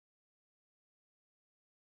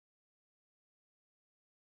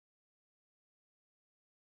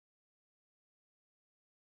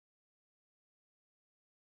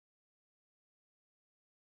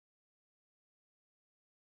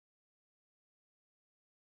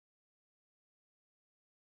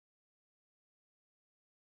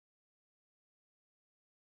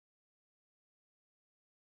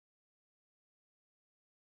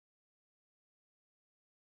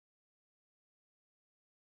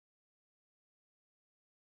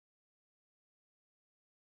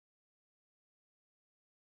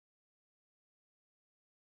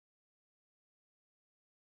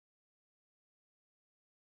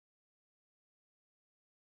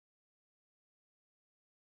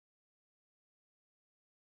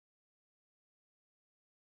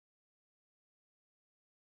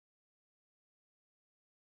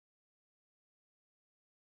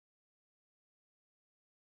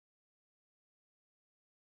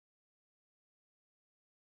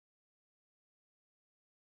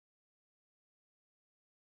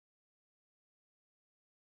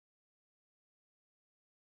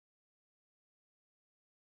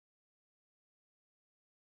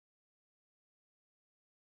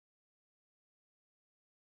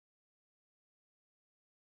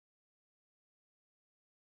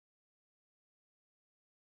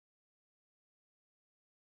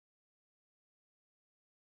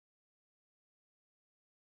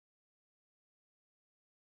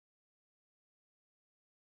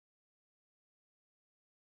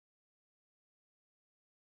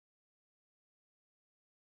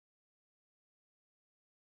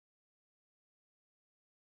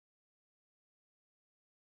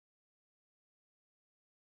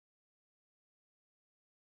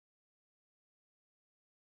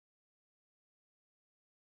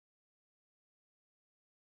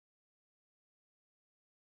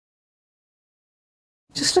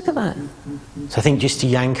Just look at that. So I think just to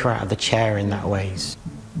yank her out of the chair in that way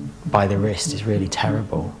by the wrist is really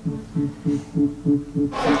terrible.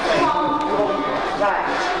 Right,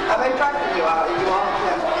 have I dragged you out? You are?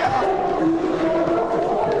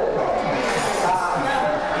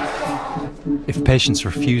 If patients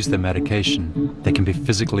refuse their medication, they can be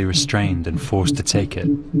physically restrained and forced to take it,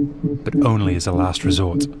 but only as a last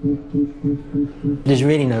resort. There's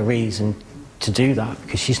really no reason to do that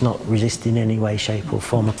because she's not resisting in any way, shape or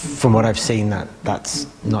form. From what I've seen, that's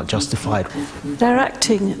not justified. They're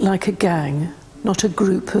acting like a gang, not a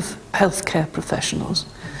group of healthcare professionals.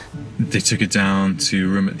 They took her down to a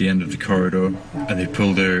room at the end of the corridor and they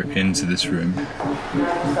pulled her into this room.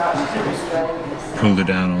 Pulled her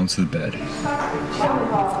down onto the bed.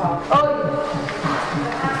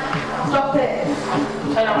 Stop it!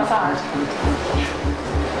 Turn outside.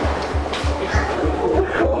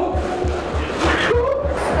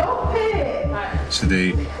 Stop it! So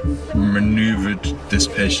they manoeuvred this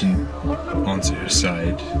patient onto her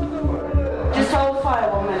side. Just hold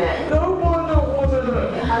fire 1 minute. No, one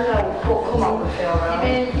minute. I know, but come on,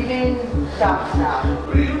 you've been daft now.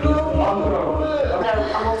 No,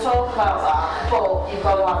 and we'll talk about that, but you've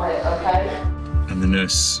got to have it, okay? And the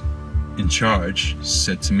nurse in charge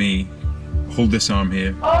said to me, hold this arm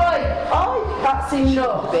here. Oi! That's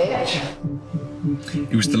enough, bitch.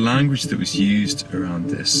 It was the language that was used around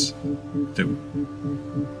this that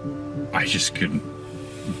I just couldn't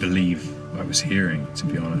believe I was hearing, to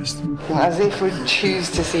be honest. As if we'd choose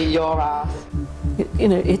to see your ass. You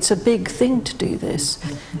know, it's a big thing to do this.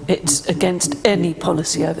 It's against any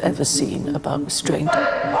policy I've ever seen about restraint.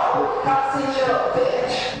 That's enough,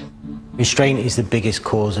 bitch. Restraint is the biggest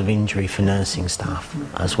cause of injury for nursing staff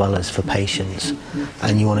as well as for patients,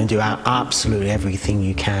 and you want to do absolutely everything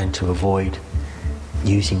you can to avoid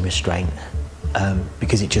using restraint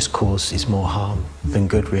because it just causes more harm than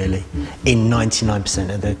good, really, in 99%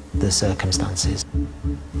 of the circumstances.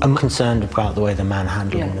 I'm concerned about the way the man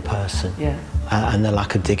handling the person and the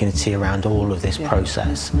lack of dignity around all of this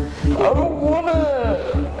process. I don't want it!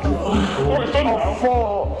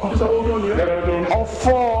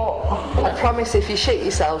 I promise if you shit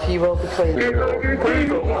yourself, you will be clean.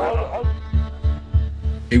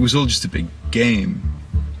 It was all just a big game.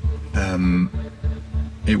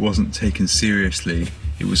 It wasn't taken seriously,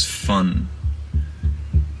 it was fun.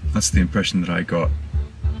 That's the impression that I got.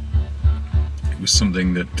 It was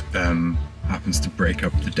something that happens to break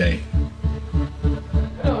up the day.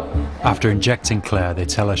 After injecting Claire, they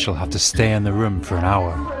tell her she'll have to stay in the room for an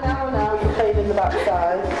hour. Now you're paid in the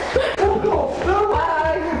backside. Fuck off! No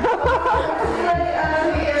way! Fuck off!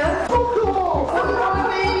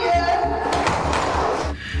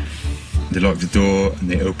 They locked the door and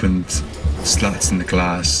they opened slats in the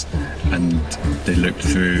glass and they looked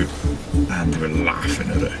through and they were laughing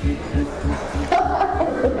at her.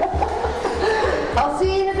 I'll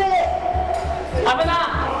see you in a bit! Have a nap!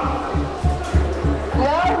 No!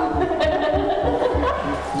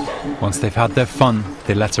 Once they've had their fun,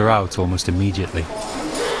 they let her out almost immediately.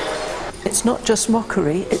 It's not just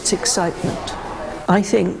mockery, it's excitement. I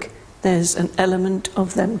think there's an element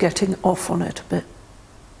of them getting off on it a bit.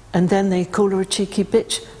 And then they call her a cheeky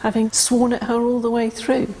bitch, having sworn at her all the way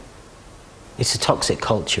through. It's a toxic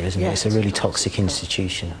culture, isn't it? It's a really toxic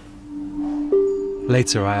institution.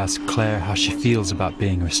 Later, I ask Claire how she feels about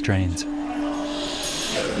being restrained.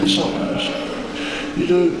 It's not nice. You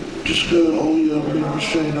don't just go, oh yeah, I'm being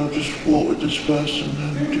restrained, I'll just walk with this person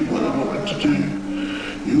and do what I want them to do.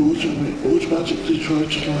 You automatically try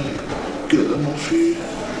to get them off you.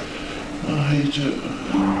 I hate it.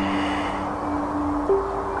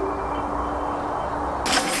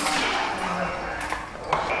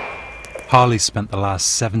 Harley spent the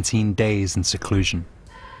last 17 days in seclusion.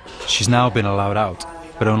 She's now been allowed out,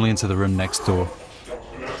 but only into the room next door.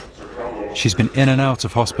 She's been in and out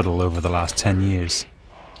of hospital over the last 10 years.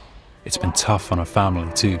 It's been tough on her family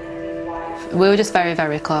too. We were just very,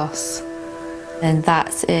 very close. And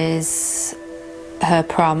that is her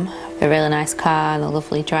prom, a really nice car and a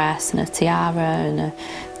lovely dress and a tiara and a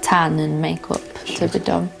tan and makeup to be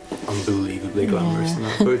done. Unbelievably glamorous in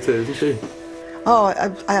that photo, isn't she? Oh,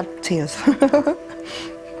 I had tears. I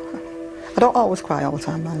don't always cry all the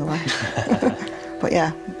time, by the way. But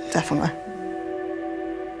yeah, definitely.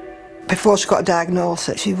 Before she got a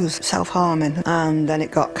diagnosis, she was self-harming, and then it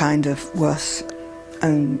got kind of worse,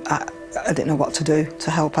 and I didn't know what to do to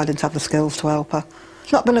help. I didn't have the skills to help her.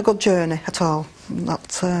 It's not been a good journey at all.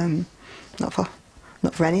 Not for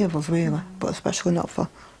any of us really, but especially not for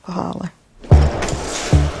Harley.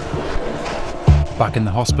 Back in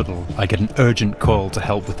the hospital, I get an urgent call to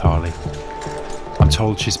help with Harley. I'm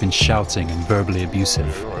told she's been shouting and verbally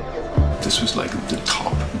abusive. This was like the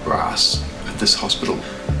top brass at this hospital.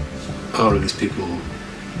 A lot of these people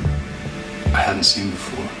I hadn't seen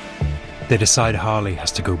before. They decide Harley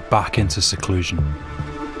has to go back into seclusion.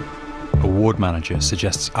 A ward manager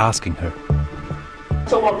suggests asking her.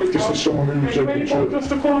 This is someone who's just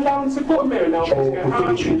to come down to put a mirror now.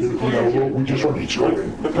 We just want you to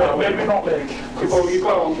go. Maybe not me. Before you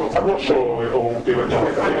go, I'm not sure it'll do it.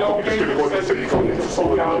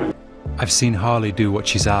 I've seen Harley do what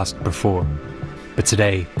she's asked before, but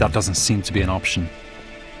today that doesn't seem to be an option.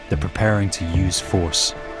 They're preparing to use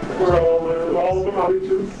force. We're all the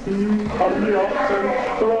managers and the ops, and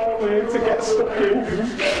they're all here to get stuck in.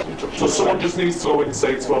 So someone just needs to go in and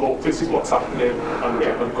say to her, look, this is what's happening, and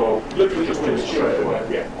get them go. Literally just finish straight away.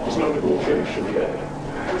 Yeah, there's no negotiation.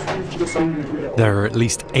 There are at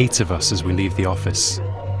least 8 of us as we leave the office.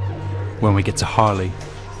 When we get to Harley,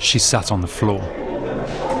 she's sat on the floor.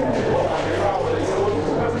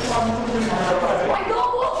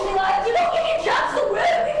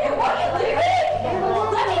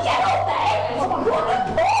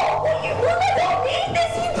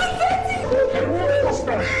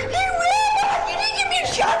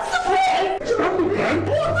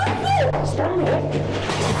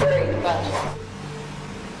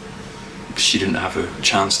 She didn't have a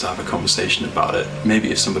chance to have a conversation about it.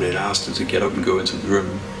 Maybe if somebody had asked her to get up and go into the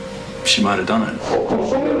room, she might have done it.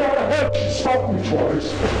 Stop me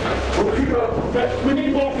twice. We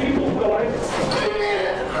need more people in the lights.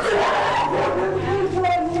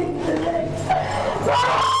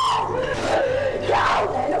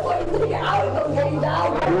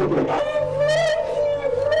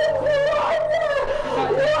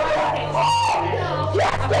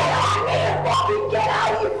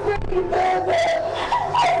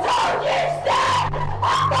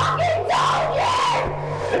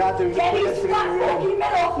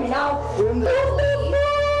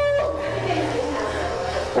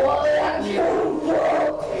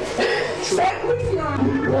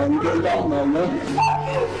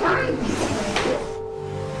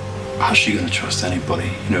 How's she going to trust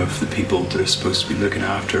anybody? You know, if the people that are supposed to be looking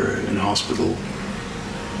after her in hospital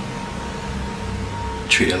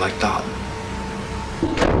treat her like that.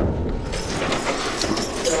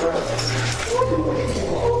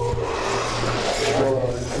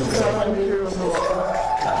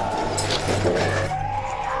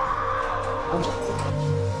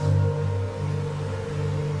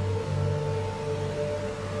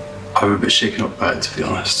 I was a bit shaken up by it, to be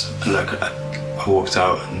honest. Like, I walked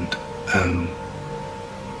out and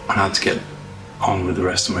I had to get on with the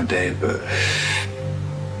rest of my day, but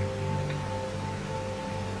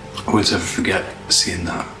I won't ever forget seeing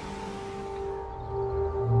that.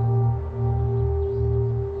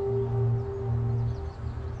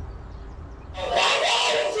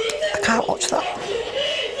 I can't watch that.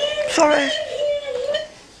 Sorry.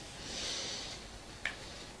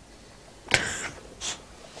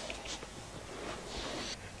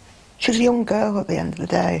 She's a young girl at the end of the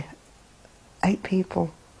day, 8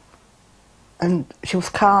 people, and she was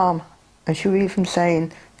calm, and she was even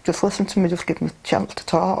saying, just listen to me, just give me a chance to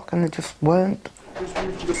talk, and they just weren't. If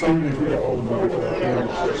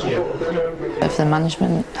the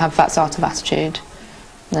management have that sort of attitude,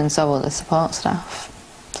 then so will the support staff.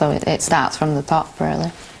 So it starts from the top,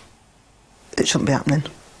 really. It shouldn't be happening,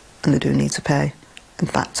 and they do need to pay. In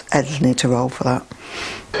fact, Eds need to roll for that.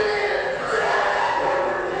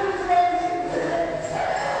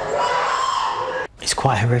 It's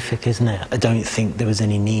quite horrific, isn't it? I don't think there was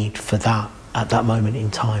any need for that at that moment in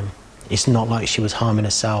time. It's not like she was harming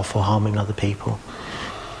herself or harming other people.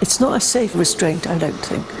 It's not a safe restraint, I don't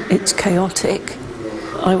think. It's chaotic.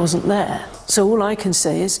 I wasn't there. So all I can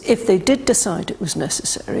say is, if they did decide it was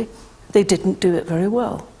necessary, they didn't do it very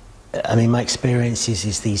well. I mean, my experience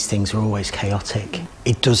is these things are always chaotic.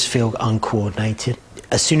 It does feel uncoordinated.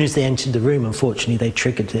 As soon as they entered the room, unfortunately, they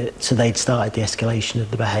triggered it, so they'd started the escalation of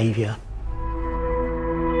the behaviour.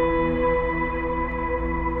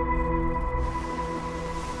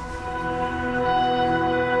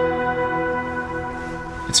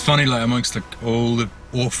 It's funny, like, amongst like all the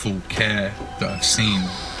awful care that I've seen,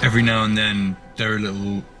 every now and then there are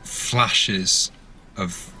little flashes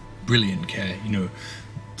of brilliant care. You know,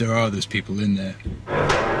 there are those people in there.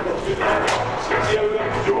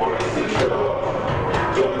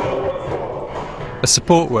 A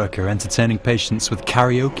support worker entertaining patients with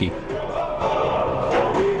karaoke.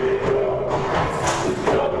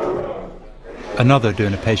 Another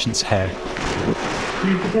doing a patient's hair.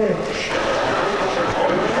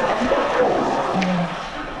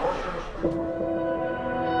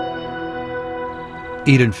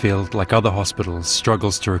 Edenfield, like other hospitals,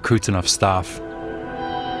 struggles to recruit enough staff.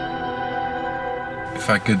 If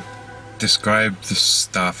I could describe the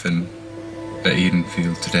staffing at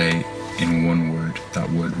Edenfield today in one word, that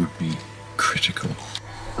word would be critical.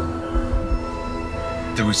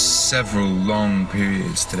 There was several long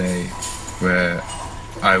periods today where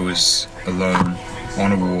I was alone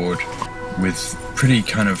on a ward with pretty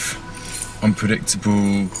kind of unpredictable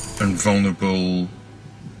and vulnerable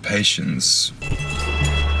patients.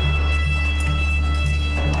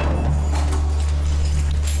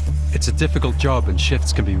 It's a difficult job and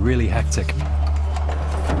shifts can be really hectic.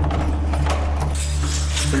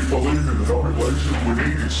 People leaving the not replacing. We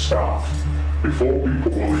needed staff. Before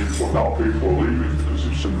people were leaving, but now people are leaving because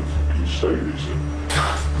it's in the fucking state, is it?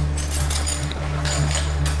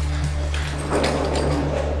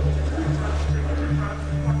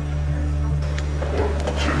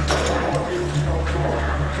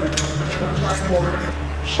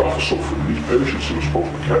 Staff are suffering. These patients who are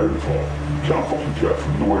supposed to be caring for can't fucking care for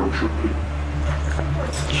them the way we should be.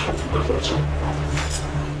 It's fucking pathetic.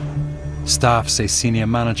 Staff say senior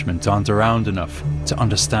management aren't around enough to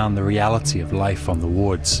understand the reality of life on the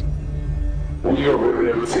wards. Well, you're really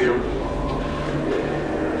able to see them.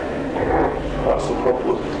 That's the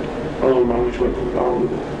problem. Early management come down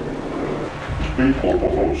with it. There's people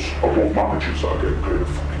above us, above managers that are getting paid a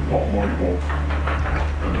fucking lot of money more.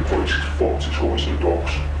 And the place is fucked, it's going to the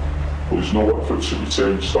dogs. But there's no effort to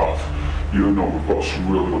retain staff. You know, we've got some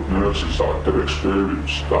really good nurses that are dead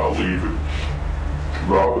experienced that are leaving.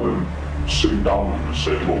 Rather than sitting down with them and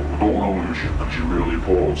saying, look, we don't want to lose you because you're really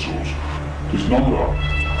important to us. There's none of that.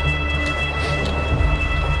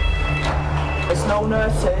 There's no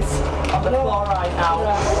nurses on the floor right now.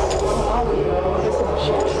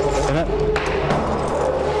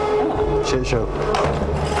 Shit show.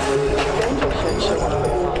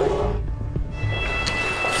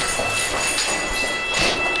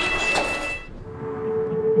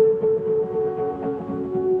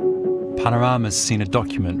 Panorama's seen a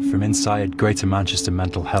document from inside Greater Manchester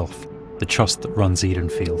Mental Health, the trust that runs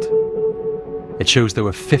Edenfield. It shows there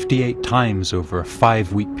were 58 times over a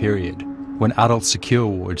 5-week period when adult secure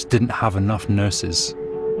wards didn't have enough nurses.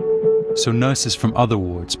 So nurses from other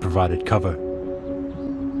wards provided cover.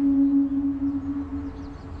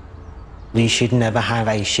 You should never have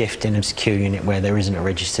a shift in a secure unit where there isn't a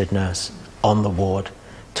registered nurse on the ward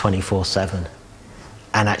 24/7.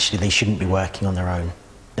 And actually they shouldn't be working on their own.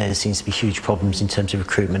 There seems to be huge problems in terms of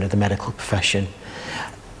recruitment of the medical profession.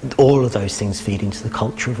 All of those things feed into the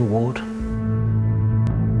culture of a ward.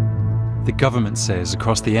 The government says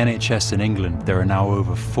across the NHS in England there are now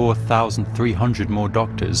over 4,300 more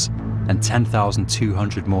doctors and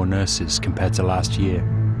 10,200 more nurses compared to last year.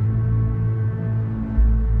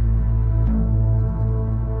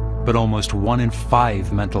 But almost 1 in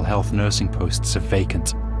 5 mental health nursing posts are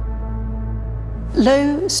vacant.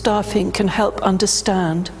 Low staffing can help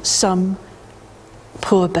understand some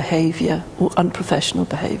poor behaviour or unprofessional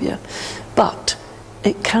behaviour, but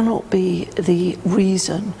it cannot be the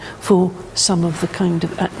reason for some of the kind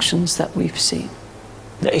of actions that we've seen.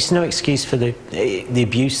 It's no excuse for the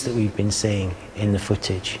abuse that we've been seeing in the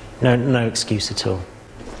footage. No excuse at all.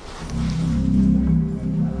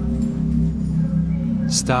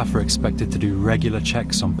 Staff are expected to do regular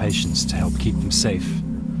checks on patients to help keep them safe.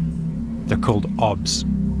 They're called OBS.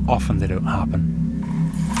 Often they don't happen.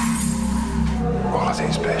 All of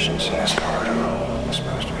these patients in this corridor are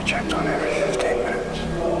supposed to be checked on every 15 minutes.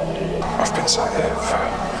 I've been sat here for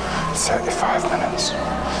 35 minutes.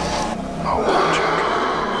 No one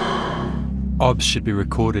check. OBS should be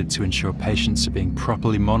recorded to ensure patients are being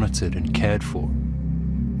properly monitored and cared for.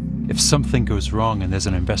 If something goes wrong and there's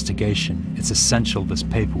an investigation, it's essential this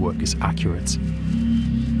paperwork is accurate.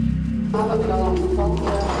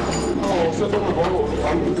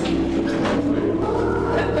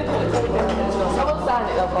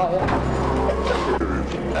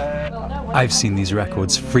 I've seen these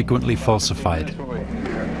records frequently falsified.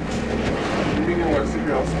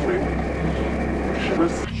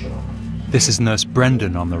 This is Nurse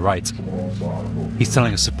Brendan on the right. He's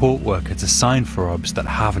telling a support worker to sign for OBS that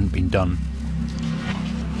haven't been done.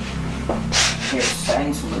 You're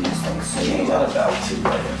saying some of these things, so you ain't got a belt to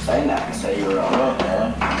saying that and say you're on it,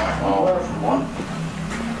 yeah. Oh, whatever you want.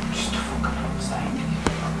 Just fucking saying.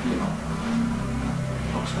 You know.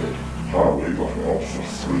 Looks good. I'll leave off for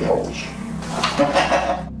 3 hours.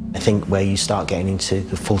 I think where you start getting into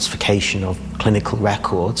the falsification of clinical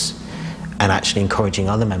records and actually encouraging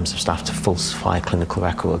other members of staff to falsify clinical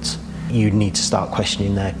records, you need to start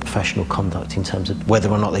questioning their professional conduct in terms of whether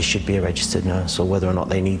or not they should be a registered nurse or whether or not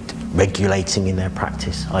they need regulating in their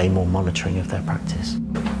practice, i.e. more monitoring of their practice.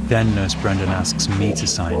 Then Nurse Brendan asks me to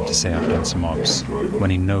sign to say I've done some obs, when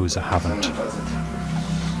he knows I haven't.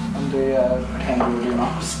 And pretend we were doing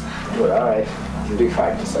obs. Well, alright, you can do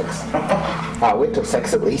 5 to 6. I'll wait till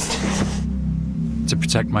 6 at least. To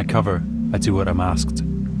protect my cover, I do what I'm asked.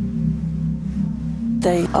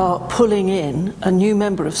 They are pulling in a new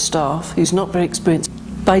member of staff who's not very experienced.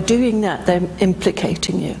 By doing that, they're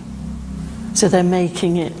implicating you. So they're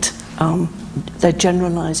making it, they're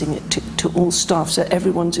generalising it to all staff, so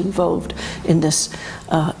everyone's involved in this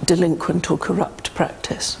delinquent or corrupt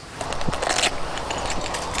practice.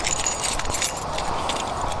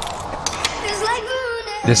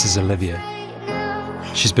 This is Olivia.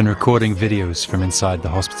 She's been recording videos from inside the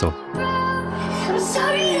hospital.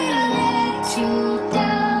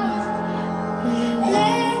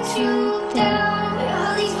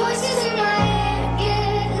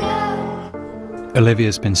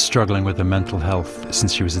 Olivia's been struggling with her mental health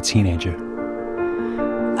since she was a teenager.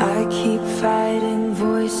 I keep fighting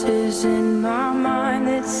voices in my mind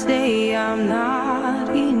that say I'm not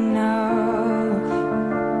enough.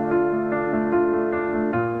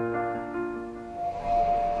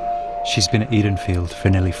 She's been at Edenfield for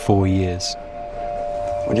nearly 4 years.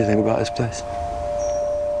 What do you think about this place?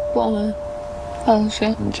 What?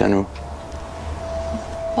 Bullshit. In general?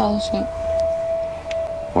 Bullshit.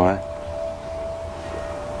 Why?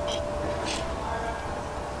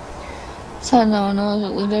 So no one knows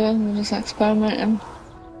what we're doing, we're just experimenting.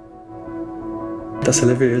 That's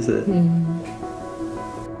Olivia, is it?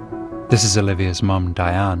 This is Olivia's mum,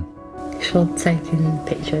 Diane. She'll taking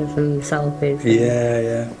pictures and selfies.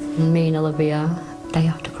 Yeah. And me and Olivia, day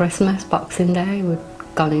after Christmas, Boxing Day, we'd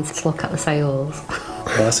gone in to look at the sales.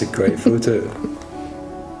 Oh, that's a great photo.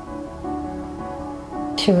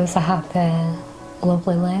 She was a happy,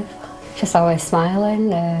 lovely live. Just always smiling.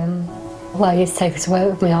 Well, I used to take her to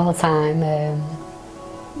work with me all the time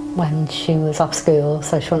when she was off school,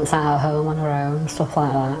 so she wasn't sat at home on her own, stuff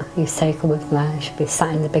like that. I used to take her with me. She'd be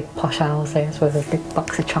sat in the big posh houses with a big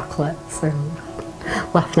box of chocolates and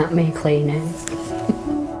laughing at me cleaning.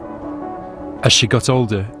 As she got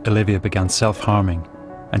older, Olivia began self-harming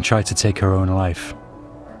and tried to take her own life.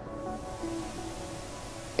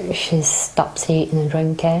 She stopped eating and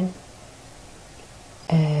drinking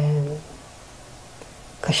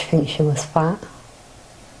because she thinks she was fat.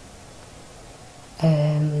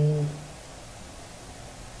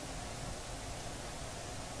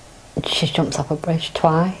 She's jumped off a bridge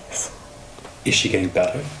twice. Is she getting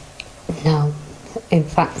better? No. In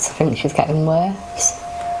fact, I think she's getting worse.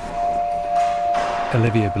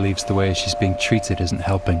 Olivia believes the way she's being treated isn't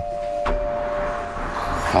helping.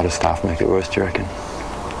 How does staff make it worse, do you reckon?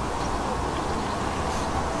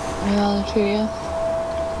 Yeah, they treat you.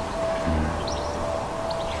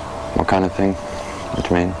 What kind of thing? What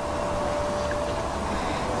do you mean?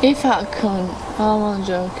 You fat cunt. I'm not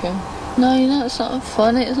joking. No, you know, it's not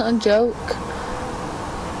funny, it's not a joke.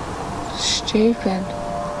 Stupid.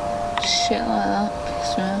 Shit like that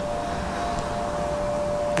pissed me off.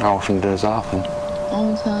 How often does that happen?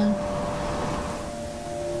 All the time.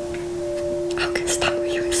 How can stop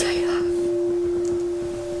when you say that?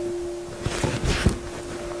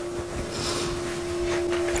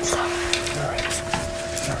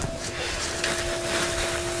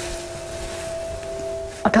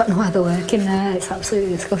 I don't know why they're working there. It's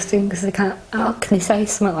absolutely disgusting because they can't. How can they say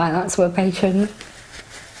something like that to a patient?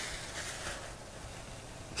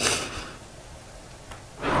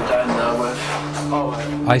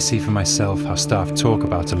 I see for myself how staff talk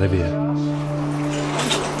about Olivia.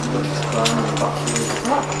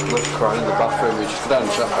 Look, crying in the bathroom, we just go down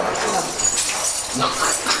and check her.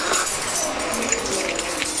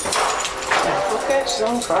 Okay, she's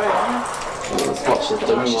on crying. That's what she's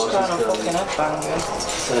doing. She's crying on fucking headbanging.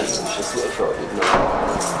 She's slit throat, you know.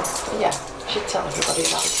 Yeah, she'd tell everybody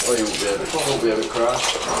that. Oh, you won't be able to cry.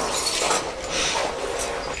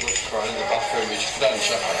 Look, crying in the bathroom, we just go down and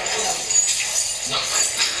check her.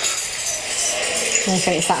 He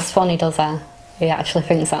thinks that's funny, does he? He actually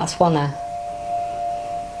thinks that's funny.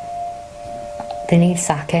 They need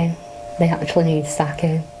sacking. They actually need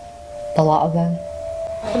sacking. A lot of them.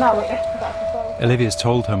 Olivia's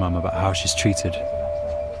told her mum about how she's treated.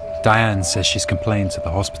 Diane says she's complained to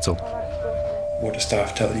the hospital. What does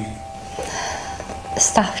staff tell you?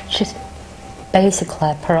 Staff just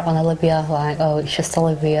basically put it on Olivia, like, oh, it's just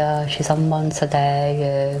Olivia, she's on one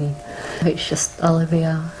today, it's just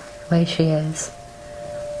Olivia, the way she is.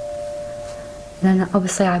 And then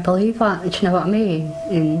obviously I believe that, do you know what I mean?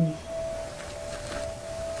 And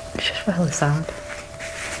It's just really sad.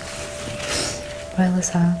 Really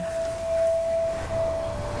sad.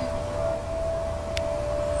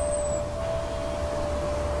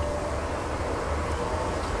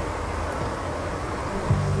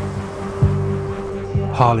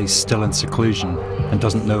 Harley's still in seclusion and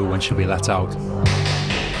doesn't know when she'll be let out.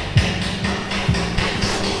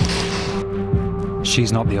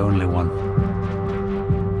 She's not the only one.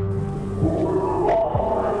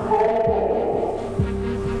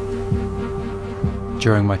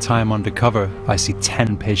 During my time undercover, I see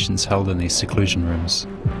 10 patients held in these seclusion rooms,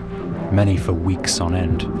 many for weeks on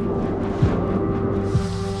end.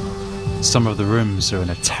 Some of the rooms are in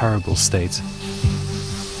a terrible state.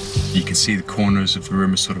 You can see the corners of the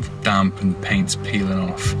room are sort of damp and the paint's peeling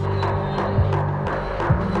off.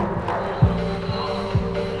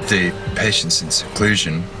 The patients in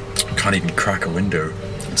seclusion can't even crack a window.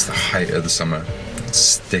 It's the height of the summer. It's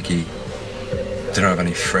sticky. They don't have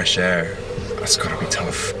any fresh air. That's got to be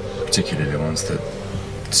tough, particularly the ones that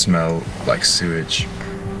smell like sewage.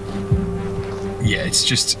 Yeah, it's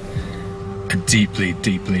just a deeply,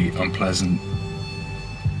 deeply unpleasant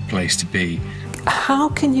place to be. How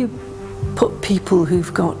can you put people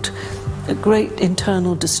who've got a great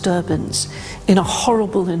internal disturbance in a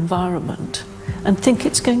horrible environment and think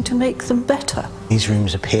it's going to make them better? These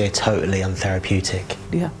rooms appear totally untherapeutic.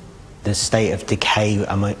 Yeah. The state of decay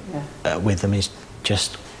with them is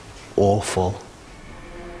just awful.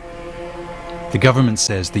 The government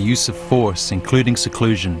says the use of force, including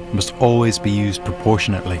seclusion, must always be used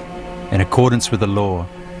proportionately, in accordance with the law,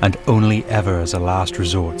 and only ever as a last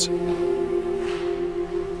resort.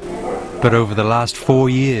 But over the last 4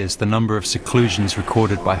 years, the number of seclusions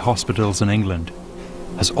recorded by hospitals in England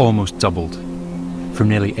has almost doubled, from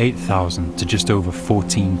nearly 8,000 to just over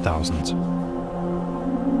 14,000.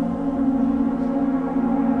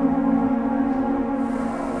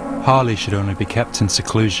 Harley should only be kept in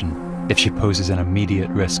seclusion if she poses an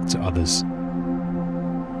immediate risk to others.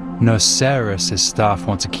 Nurse Sarah says staff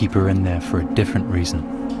want to keep her in there for a different reason.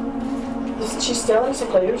 She's still in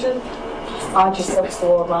seclusion. I just said to the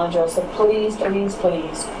ward manager, I said, please, please,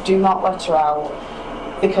 please, do not let her out,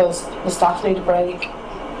 because the staff need a break.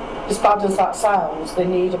 As bad as that sounds, they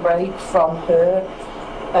need a break from her.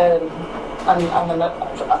 And then,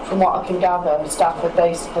 from what I can gather, the staff have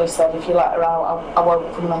basically said, if you let her out, I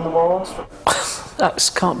won't put them on the wards. That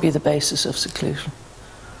can't be the basis of seclusion.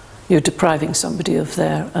 You're depriving somebody of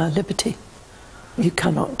their liberty. You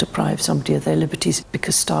cannot deprive somebody of their liberties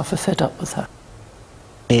because staff are fed up with her.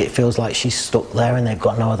 It feels like she's stuck there and they've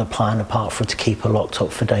got no other plan apart from to keep her locked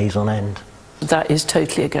up for days on end. That is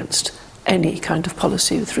totally against any kind of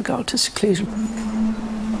policy with regard to seclusion.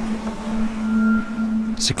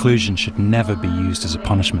 Seclusion should never be used as a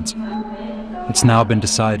punishment. It's now been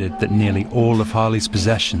decided that nearly all of Harley's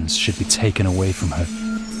possessions should be taken away from her.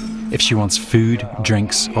 If she wants food,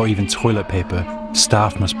 drinks, or even toilet paper,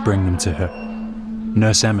 staff must bring them to her.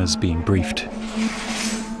 Nurse Emma's being briefed.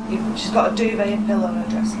 She's got a duvet and pillow in her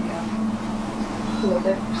dressing gown. Love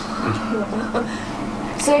it.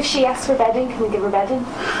 So if she asks for bedding, can we give her bedding?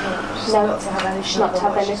 She's not to have anything. She's not to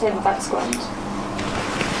have anything, that's grand.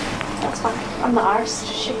 That's fine. I'm not arsed.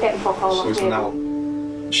 She's getting fuck all of you.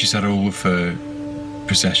 She's had all of her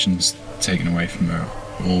possessions taken away from her.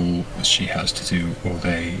 All that she has to do all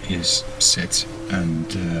day is sit and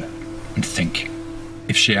think.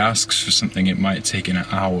 If she asks for something, it might take an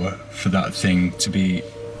hour for that thing to be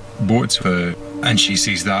brought to her, and she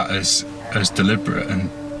sees that as deliberate, and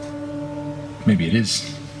maybe it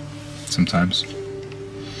is sometimes.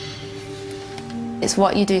 It's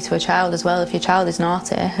what you do to a child as well. If your child is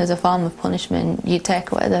naughty, as a form of punishment, you'd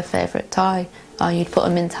take away their favourite toy, or you'd put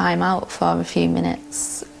them in time out for a few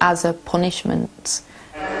minutes as a punishment.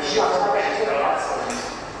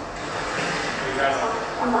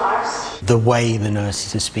 The way the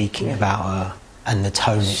nurses are speaking about her and the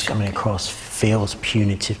tone it's coming across feels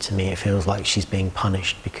punitive to me. It feels like she's being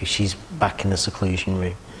punished because she's back in the seclusion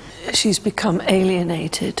room. She's become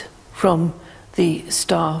alienated from the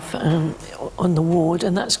staff on the ward,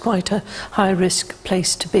 and that's quite a high-risk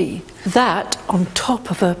place to be. That, on top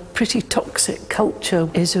of a pretty toxic culture,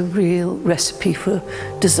 is a real recipe for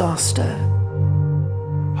disaster.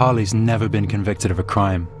 Harley's never been convicted of a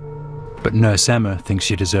crime, but Nurse Emma thinks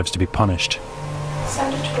she deserves to be punished.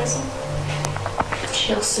 Send her to prison.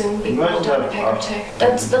 She'll soon be rolled down a peg or two.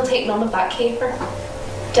 They'll take none of that caper.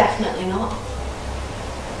 Definitely not.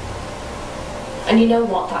 And you know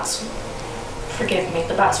what, forgive me,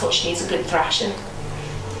 but that's what she needs, a good thrashing.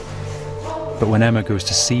 But when Emma goes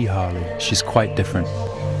to see Harley, she's quite different.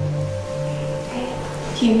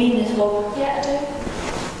 Do you mean it, Lord? Yeah, I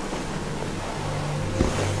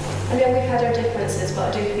I know we've had our differences,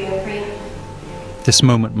 but I do feel for you. This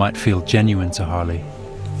moment might feel genuine to Harley,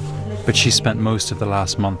 but she spent most of the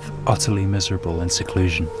last month utterly miserable in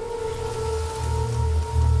seclusion.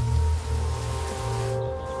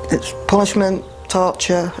 It's punishment,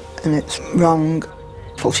 torture, and it's wrong.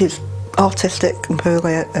 But she's autistic and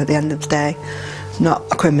poorly at the end of the day, not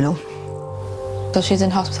a criminal. So she's in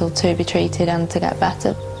hospital to be treated and to get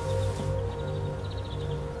better.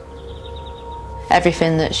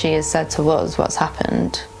 Everything that she has said to us, what's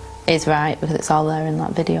happened, is right, because it's all there in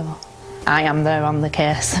that video. I am there on the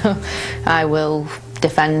case, so I will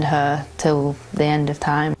defend her till the end of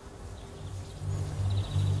time.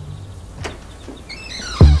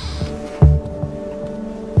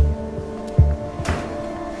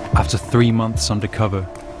 After 3 months undercover,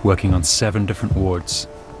 working on 7 different wards,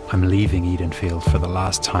 I'm leaving Edenfield for the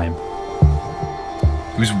last time.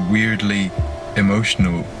 It was weirdly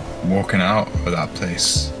emotional walking out of that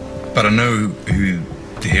place. But I know who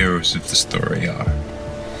the heroes of the story are.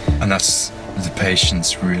 And that's the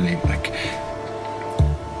patients, really. Like,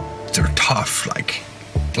 they're tough. Like,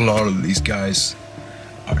 a lot of these guys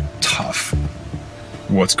are tough.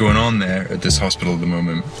 What's going on there at this hospital at the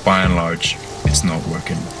moment, by and large, it's not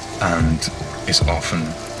working. And is often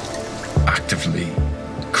actively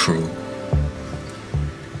cruel.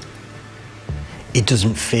 It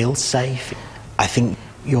doesn't feel safe. I think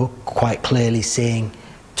you're quite clearly seeing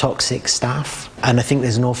toxic staff, and I think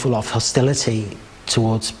there's an awful lot of hostility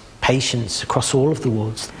towards patients across all of the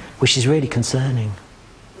wards, which is really concerning.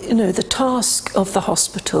 You know, the task of the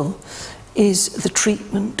hospital is the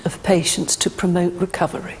treatment of patients to promote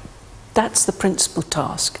recovery. That's the principal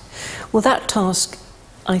task. Well, that task,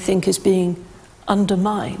 I think, is being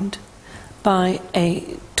undermined by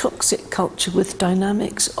a toxic culture with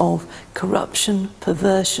dynamics of corruption,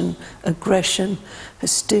 perversion, aggression,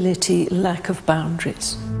 hostility, lack of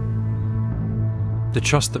boundaries. The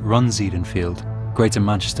trust that runs Edenfield, Greater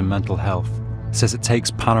Manchester Mental Health, says it takes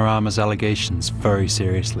Panorama's allegations very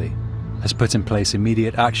seriously, has put in place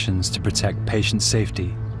immediate actions to protect patient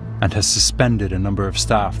safety, and has suspended a number of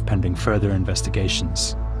staff pending further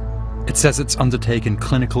investigations. It says it's undertaken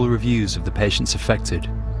clinical reviews of the patients affected,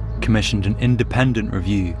 commissioned an independent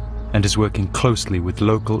review, and is working closely with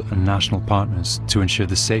local and national partners to ensure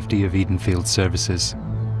the safety of Edenfield services.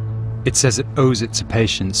 It says it owes it to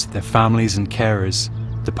patients, their families and carers,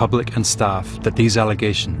 the public and staff that these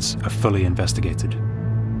allegations are fully investigated.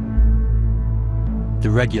 The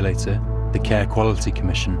regulator, the Care Quality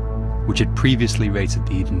Commission, which had previously rated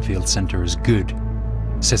the Edenfield Centre as good,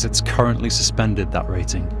 says it's currently suspended that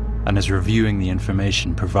rating and is reviewing the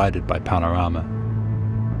information provided by Panorama.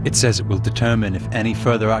 It says it will determine if any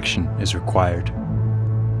further action is required.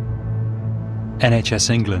 NHS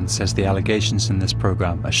England says the allegations in this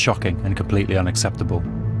programme are shocking and completely unacceptable,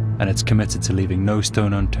 and it's committed to leaving no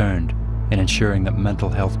stone unturned in ensuring that mental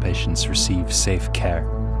health patients receive safe care.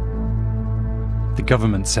 The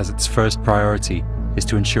government says its first priority is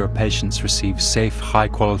to ensure patients receive safe,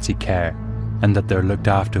 high-quality care and that they're looked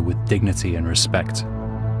after with dignity and respect.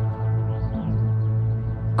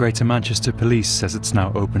 Greater Manchester Police says it's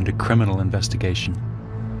now opened a criminal investigation.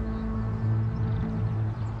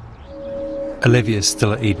 Olivia's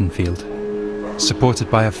still at Edenfield. Supported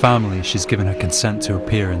by her family, she's given her consent to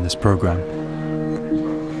appear in this programme.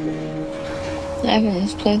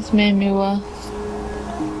 This place made me worse.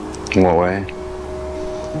 In what way?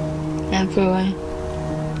 Every way.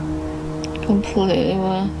 Completely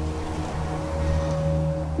worse.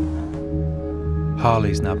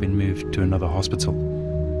 Harley's now been moved to another hospital.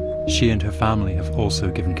 She and her family have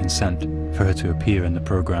also given consent for her to appear in the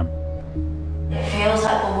programme. It feels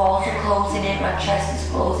like the walls are closing in, my chest is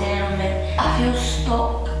closing in on me. I feel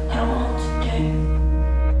stuck, I don't know what to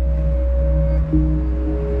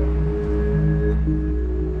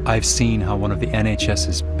do. I've seen how one of the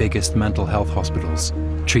NHS's biggest mental health hospitals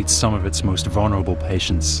treats some of its most vulnerable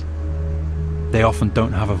patients. They often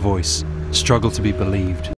don't have a voice, struggle to be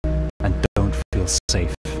believed,